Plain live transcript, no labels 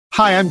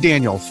Hi, I'm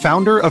Daniel,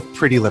 founder of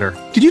Pretty Litter.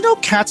 Did you know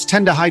cats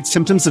tend to hide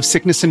symptoms of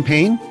sickness and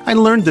pain? I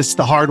learned this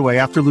the hard way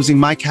after losing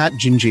my cat,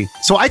 Gingy.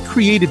 So I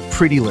created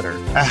Pretty Litter,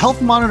 a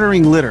health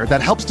monitoring litter that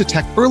helps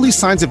detect early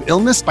signs of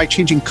illness by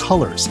changing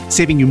colors,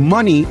 saving you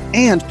money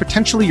and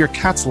potentially your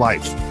cat's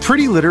life.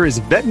 Pretty Litter is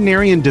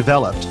veterinarian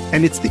developed,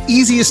 and it's the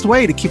easiest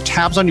way to keep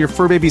tabs on your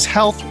fur baby's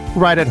health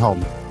right at home.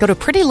 Go to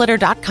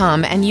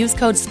prettylitter.com and use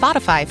code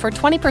SPOTIFY for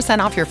 20%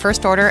 off your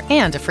first order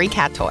and a free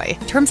cat toy.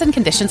 Terms and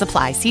conditions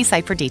apply. See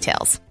site for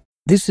details.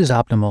 This is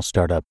Optimal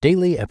Startup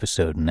Daily,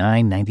 episode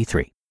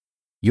 993.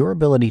 Your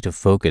ability to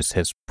focus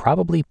has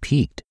probably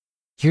peaked.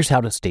 Here's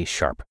how to stay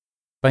sharp.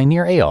 By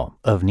Eyal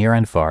of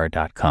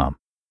nearandfar.com.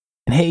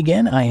 And hey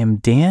again, I am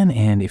Dan,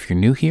 and if you're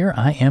new here,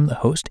 I am the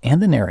host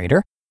and the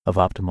narrator of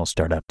Optimal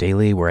Startup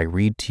Daily, where I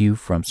read to you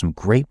from some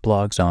great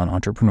blogs on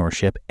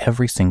entrepreneurship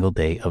every single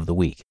day of the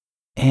week.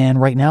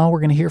 And right now, we're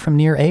going to hear from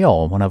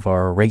Eyal, one of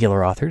our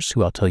regular authors,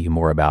 who I'll tell you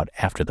more about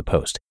after the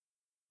post.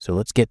 So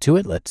let's get to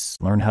it. Let's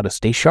learn how to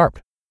stay sharp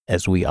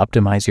as we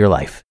optimize your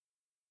life.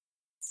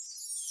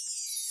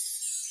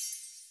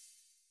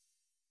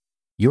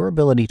 Your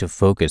ability to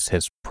focus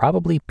has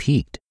probably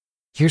peaked.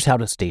 Here's how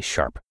to stay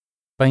sharp.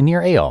 By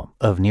Eyal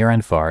of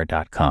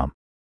nearandfar.com.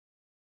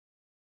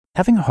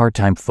 Having a hard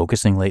time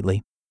focusing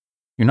lately?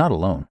 You're not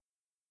alone.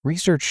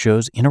 Research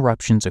shows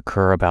interruptions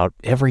occur about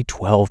every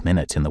 12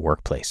 minutes in the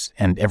workplace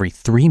and every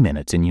 3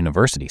 minutes in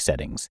university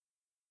settings.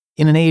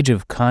 In an age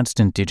of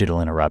constant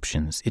digital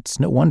interruptions, it's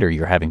no wonder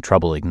you're having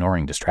trouble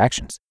ignoring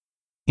distractions.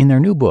 In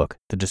their new book,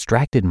 The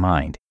Distracted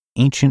Mind,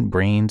 Ancient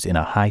Brains in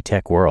a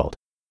High-Tech World,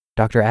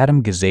 Dr.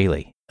 Adam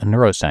Gazzaley, a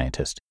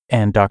neuroscientist,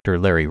 and Dr.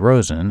 Larry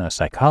Rosen, a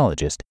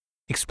psychologist,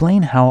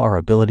 explain how our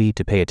ability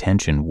to pay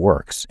attention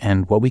works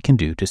and what we can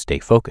do to stay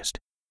focused.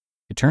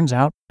 It turns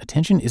out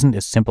attention isn't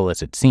as simple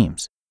as it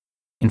seems.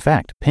 In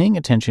fact, paying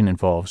attention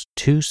involves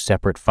two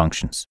separate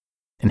functions: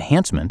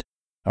 enhancement,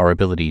 our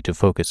ability to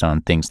focus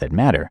on things that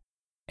matter,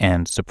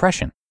 and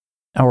suppression,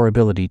 our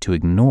ability to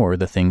ignore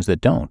the things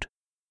that don't.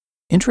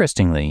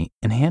 Interestingly,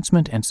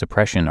 enhancement and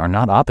suppression are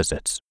not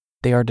opposites.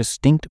 They are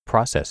distinct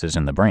processes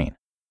in the brain.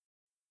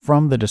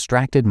 From The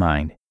Distracted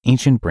Mind,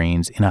 Ancient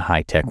Brains in a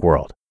High-Tech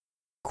World.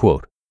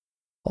 Quote,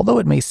 although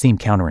it may seem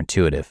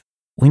counterintuitive,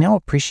 we now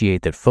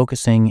appreciate that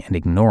focusing and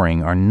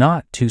ignoring are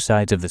not two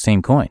sides of the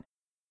same coin.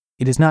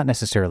 It is not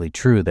necessarily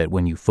true that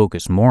when you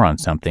focus more on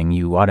something,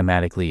 you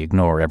automatically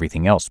ignore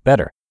everything else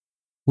better.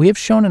 We have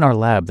shown in our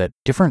lab that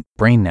different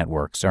brain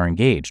networks are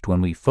engaged when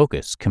we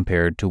focus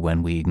compared to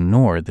when we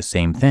ignore the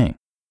same thing.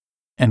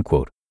 End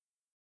quote.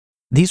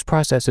 These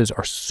processes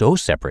are so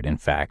separate, in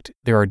fact,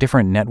 there are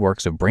different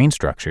networks of brain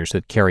structures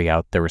that carry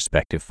out their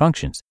respective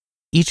functions,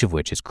 each of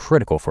which is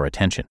critical for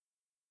attention.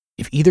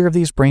 If either of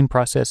these brain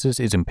processes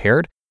is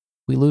impaired,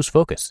 we lose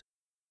focus.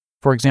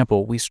 For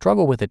example, we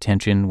struggle with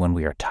attention when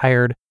we are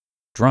tired,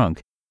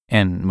 drunk,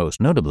 and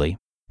most notably,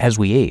 as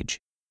we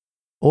age.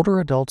 Older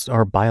adults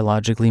are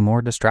biologically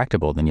more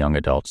distractible than young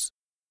adults.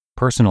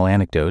 Personal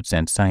anecdotes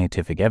and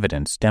scientific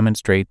evidence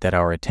demonstrate that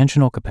our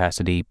attentional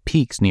capacity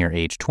peaks near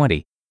age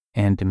 20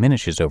 and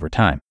diminishes over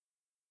time.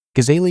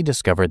 Gazzaley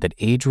discovered that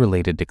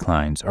age-related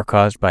declines are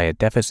caused by a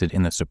deficit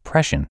in the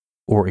suppression,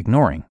 or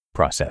ignoring,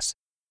 process.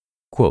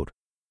 Quote,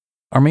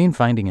 our main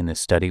finding in this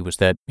study was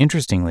that,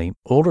 interestingly,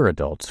 older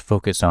adults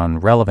focus on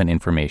relevant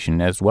information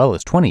as well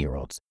as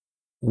 20-year-olds.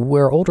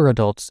 Where older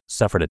adults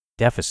suffered a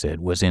deficit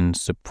was in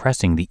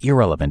suppressing the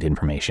irrelevant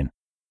information.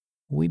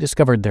 We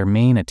discovered their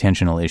main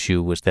attentional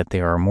issue was that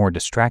they are more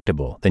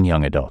distractible than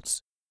young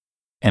adults.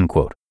 End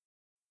quote.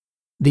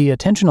 The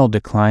attentional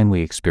decline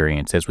we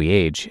experience as we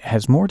age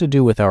has more to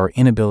do with our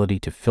inability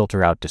to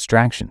filter out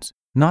distractions,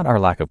 not our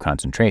lack of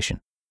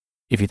concentration.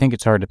 If you think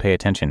it's hard to pay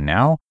attention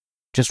now,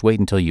 just wait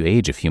until you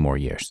age a few more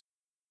years.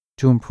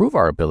 To improve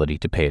our ability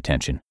to pay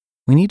attention,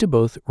 we need to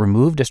both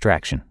remove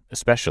distraction,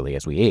 especially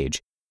as we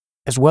age,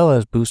 as well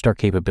as boost our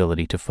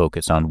capability to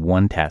focus on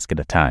one task at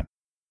a time.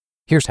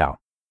 Here's how.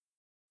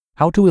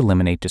 How to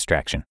eliminate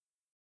distraction.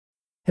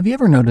 Have you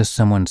ever noticed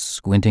someone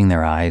squinting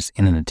their eyes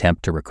in an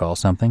attempt to recall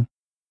something?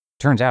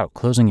 Turns out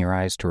closing your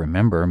eyes to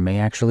remember may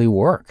actually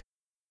work.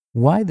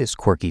 Why this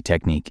quirky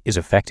technique is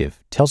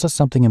effective tells us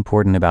something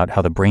important about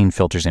how the brain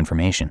filters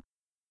information.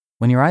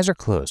 When your eyes are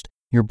closed,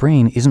 your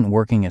brain isn't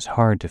working as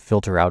hard to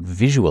filter out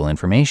visual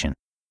information.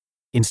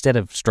 Instead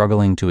of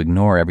struggling to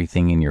ignore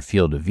everything in your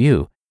field of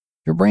view,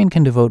 your brain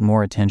can devote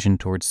more attention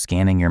towards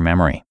scanning your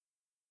memory.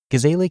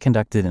 Gazzaley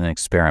conducted an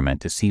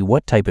experiment to see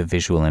what type of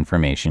visual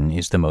information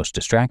is the most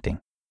distracting.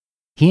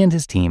 He and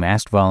his team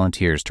asked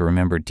volunteers to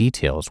remember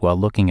details while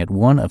looking at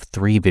one of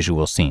three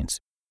visual scenes: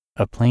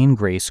 a plain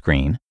gray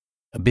screen,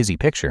 a busy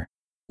picture,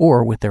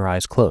 or with their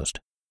eyes closed.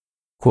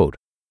 Quote,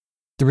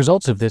 the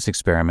results of this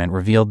experiment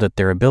revealed that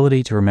their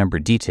ability to remember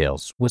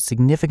details was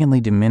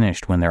significantly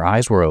diminished when their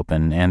eyes were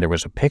open and there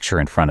was a picture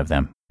in front of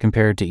them,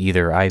 compared to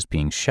either eyes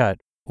being shut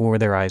or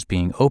their eyes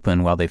being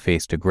open while they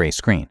faced a gray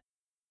screen.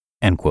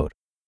 End quote.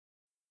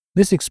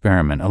 This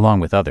experiment,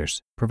 along with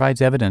others,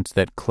 provides evidence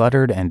that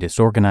cluttered and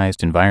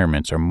disorganized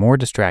environments are more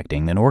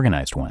distracting than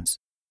organized ones.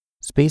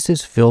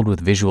 Spaces filled with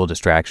visual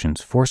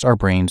distractions force our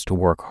brains to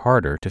work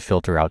harder to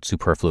filter out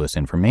superfluous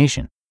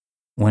information.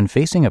 When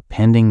facing a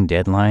pending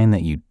deadline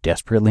that you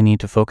desperately need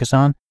to focus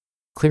on,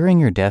 clearing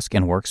your desk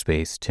and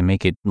workspace to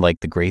make it like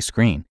the gray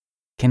screen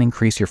can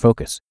increase your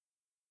focus.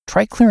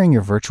 Try clearing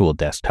your virtual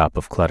desktop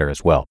of clutter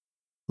as well.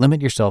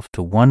 Limit yourself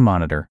to one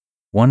monitor,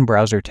 one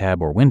browser tab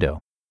or window,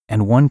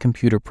 and one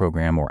computer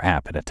program or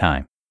app at a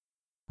time.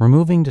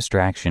 Removing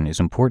distraction is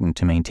important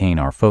to maintain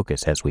our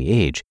focus as we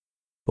age,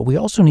 but we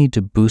also need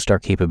to boost our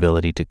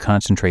capability to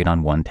concentrate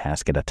on one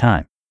task at a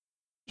time.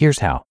 Here's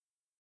how.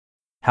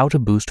 How to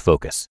boost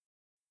focus.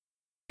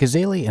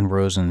 Ghazali and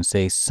Rosen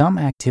say some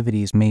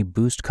activities may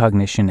boost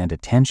cognition and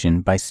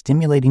attention by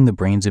stimulating the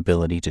brain's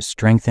ability to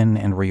strengthen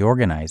and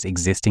reorganize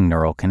existing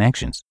neural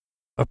connections,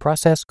 a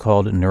process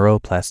called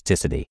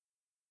neuroplasticity.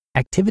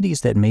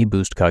 Activities that may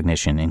boost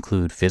cognition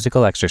include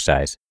physical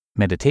exercise,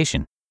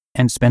 meditation,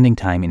 and spending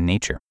time in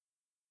nature.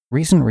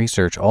 Recent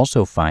research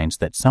also finds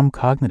that some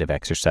cognitive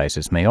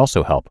exercises may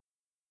also help.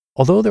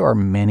 Although there are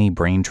many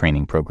brain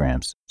training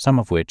programs, some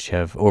of which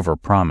have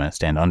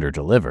overpromised and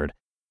underdelivered,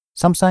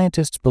 some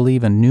scientists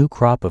believe a new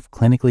crop of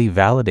clinically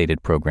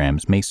validated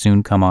programs may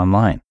soon come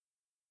online.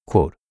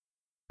 Quote,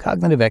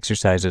 cognitive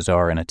exercises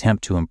are an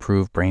attempt to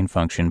improve brain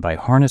function by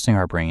harnessing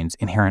our brain's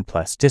inherent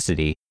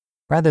plasticity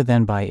rather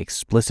than by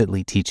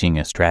explicitly teaching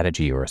a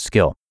strategy or a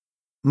skill.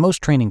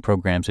 Most training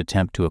programs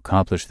attempt to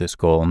accomplish this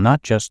goal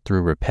not just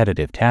through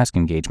repetitive task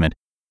engagement,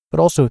 but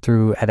also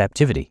through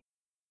adaptivity.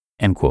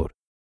 End quote.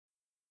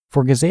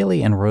 For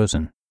Ghazali and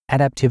Rosen,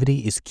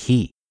 adaptivity is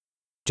key.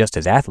 Just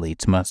as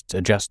athletes must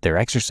adjust their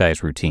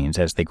exercise routines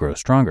as they grow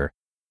stronger,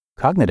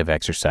 cognitive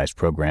exercise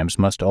programs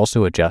must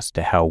also adjust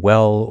to how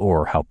well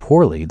or how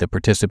poorly the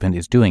participant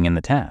is doing in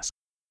the task.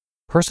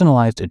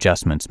 Personalized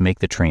adjustments make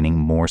the training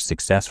more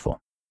successful.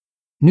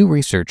 New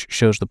research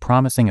shows the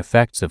promising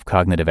effects of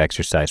cognitive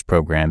exercise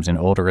programs in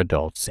older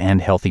adults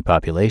and healthy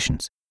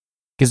populations.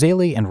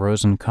 Ghazali and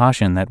Rosen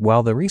caution that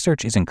while the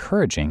research is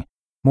encouraging,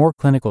 more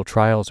clinical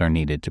trials are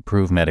needed to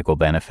prove medical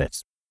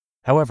benefits.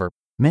 However,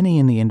 many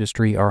in the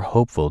industry are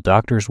hopeful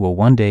doctors will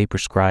one day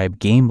prescribe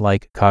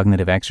game-like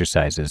cognitive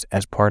exercises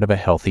as part of a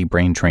healthy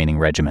brain training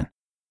regimen.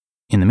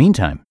 In the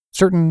meantime,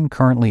 certain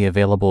currently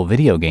available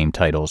video game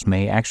titles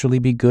may actually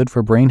be good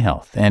for brain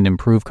health and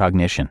improve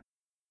cognition.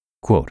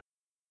 Quote,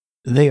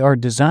 they are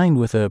designed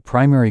with a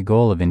primary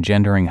goal of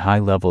engendering high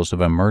levels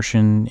of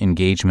immersion,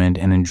 engagement,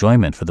 and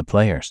enjoyment for the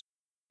players.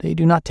 They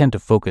do not tend to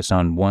focus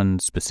on one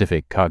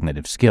specific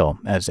cognitive skill,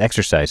 as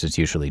exercises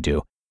usually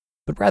do,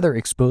 but rather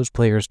expose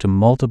players to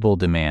multiple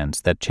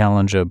demands that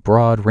challenge a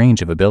broad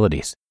range of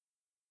abilities.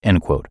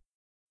 End quote.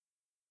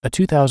 A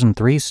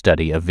 2003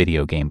 study of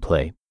video game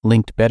play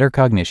linked better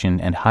cognition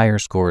and higher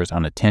scores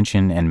on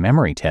attention and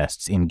memory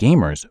tests in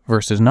gamers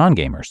versus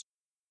non-gamers.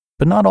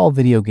 But not all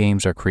video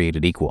games are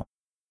created equal.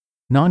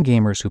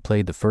 Non-gamers who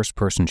played the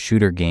first-person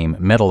shooter game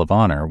Medal of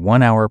Honor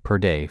 1 hour per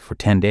day for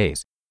 10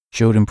 days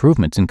showed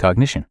improvements in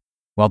cognition,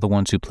 while the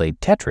ones who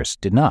played Tetris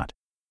did not.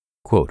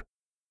 Quote,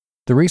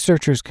 the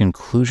researchers'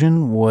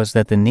 conclusion was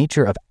that the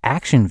nature of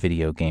action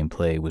video game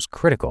play was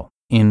critical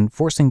in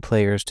forcing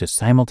players to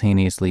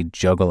simultaneously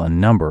juggle a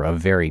number of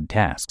varied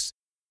tasks,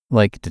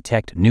 like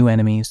detect new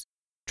enemies,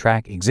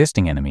 track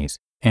existing enemies,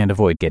 and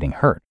avoid getting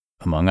hurt,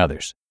 among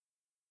others.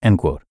 End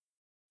quote.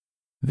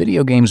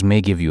 Video games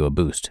may give you a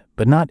boost,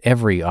 but not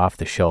every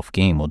off-the-shelf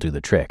game will do the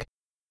trick.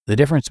 The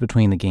difference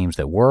between the games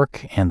that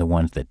work and the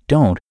ones that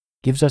don't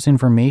gives us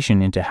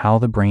information into how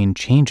the brain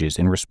changes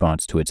in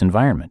response to its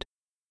environment.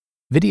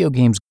 Video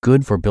games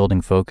good for building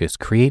focus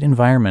create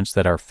environments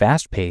that are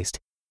fast-paced,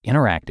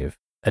 interactive,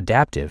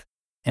 adaptive,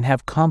 and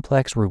have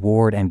complex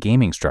reward and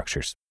gaming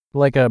structures,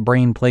 like a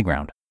brain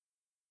playground.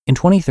 In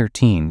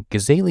 2013,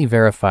 Ghazali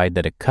verified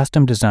that a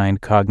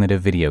custom-designed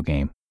cognitive video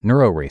game,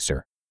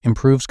 NeuroRacer,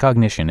 improves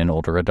cognition in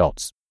older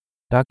adults.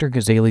 Dr.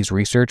 Ghazali's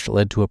research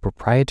led to a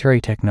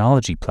proprietary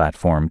technology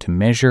platform to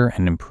measure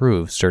and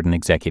improve certain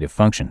executive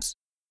functions.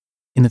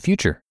 In the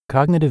future,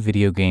 cognitive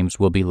video games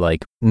will be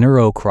like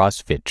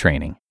neuro-CrossFit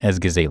training, as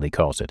Ghazali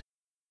calls it.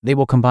 They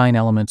will combine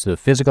elements of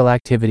physical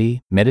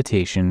activity,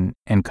 meditation,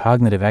 and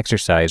cognitive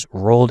exercise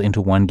rolled into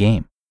one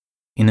game.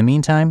 In the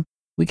meantime,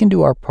 we can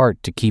do our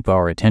part to keep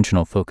our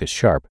attentional focus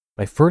sharp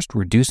by first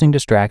reducing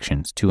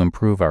distractions to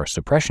improve our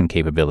suppression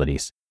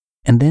capabilities,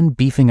 and then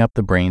beefing up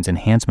the brain's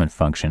enhancement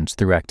functions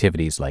through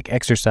activities like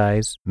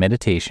exercise,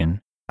 meditation,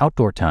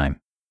 outdoor time,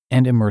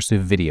 and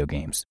immersive video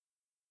games.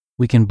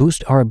 We can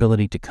boost our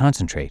ability to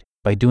concentrate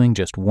by doing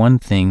just one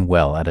thing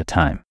well at a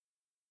time.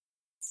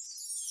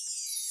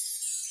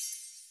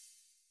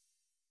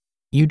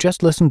 You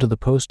just listened to the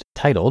post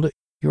titled,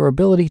 Your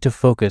Ability to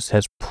Focus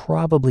Has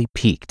Probably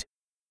Peaked.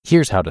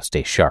 Here's How to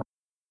Stay Sharp,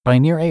 by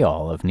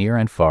Eyal of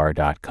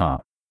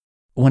nearandfar.com.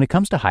 When it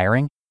comes to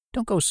hiring,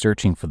 don't go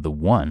searching for the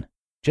one.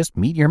 Just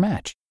meet your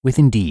match with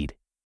Indeed.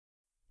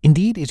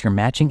 Indeed is your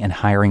matching and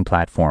hiring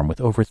platform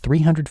with over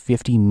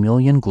 350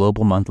 million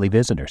global monthly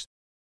visitors,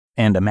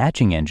 and a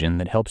matching engine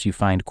that helps you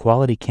find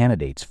quality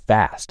candidates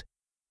fast.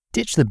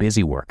 Ditch the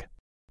busy work.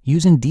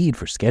 Use Indeed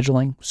for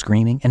scheduling,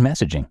 screening, and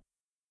messaging.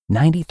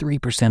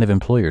 93% of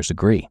employers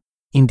agree.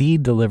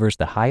 Indeed delivers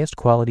the highest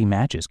quality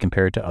matches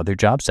compared to other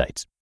job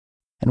sites.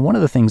 And one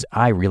of the things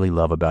I really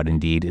love about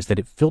Indeed is that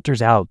it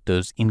filters out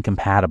those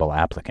incompatible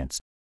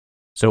applicants.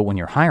 So when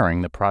you're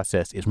hiring, the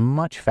process is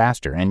much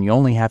faster and you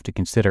only have to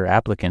consider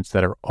applicants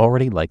that are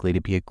already likely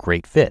to be a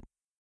great fit.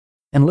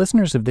 And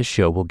listeners of this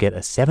show will get a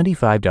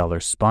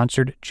 $75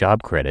 sponsored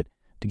job credit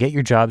to get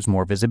your jobs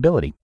more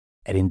visibility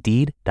at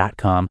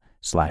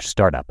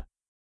Indeed.com/startup.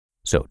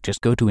 So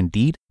just go to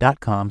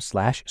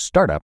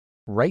Indeed.com/startup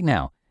right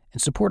now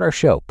and support our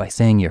show by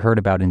saying you heard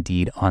about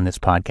Indeed on this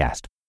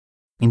podcast.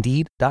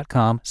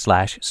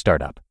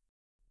 Indeed.com/startup.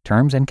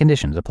 Terms and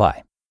conditions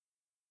apply.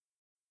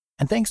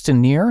 And thanks to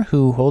Nir,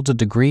 who holds a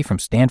degree from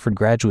Stanford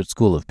Graduate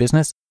School of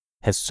Business,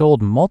 has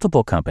sold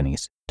multiple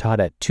companies, taught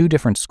at 2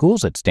 different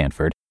schools at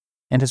Stanford,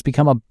 and has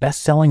become a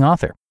best-selling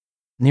author.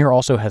 Nir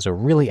also has a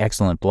really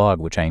excellent blog,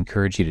 which I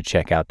encourage you to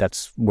check out.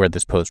 That's where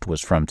this post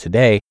was from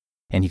today,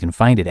 and you can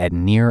find it at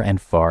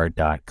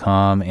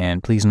nirandfar.com.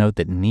 And please note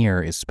that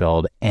Nir is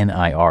spelled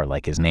N-I-R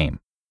like his name.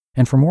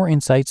 And for more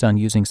insights on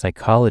using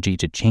psychology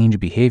to change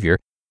behavior,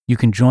 you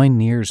can join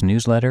Nir's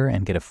newsletter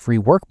and get a free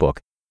workbook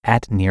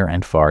at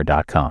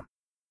nirandfar.com.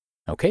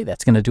 Okay,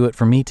 that's going to do it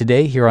for me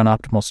today here on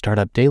Optimal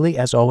Startup Daily.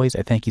 As always,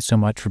 I thank you so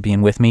much for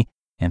being with me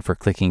and for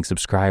clicking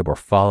subscribe or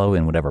follow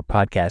in whatever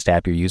podcast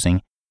app you're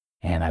using.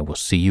 And I will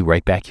see you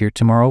right back here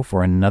tomorrow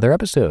for another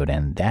episode.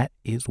 And that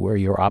is where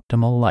your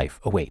optimal life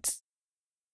awaits.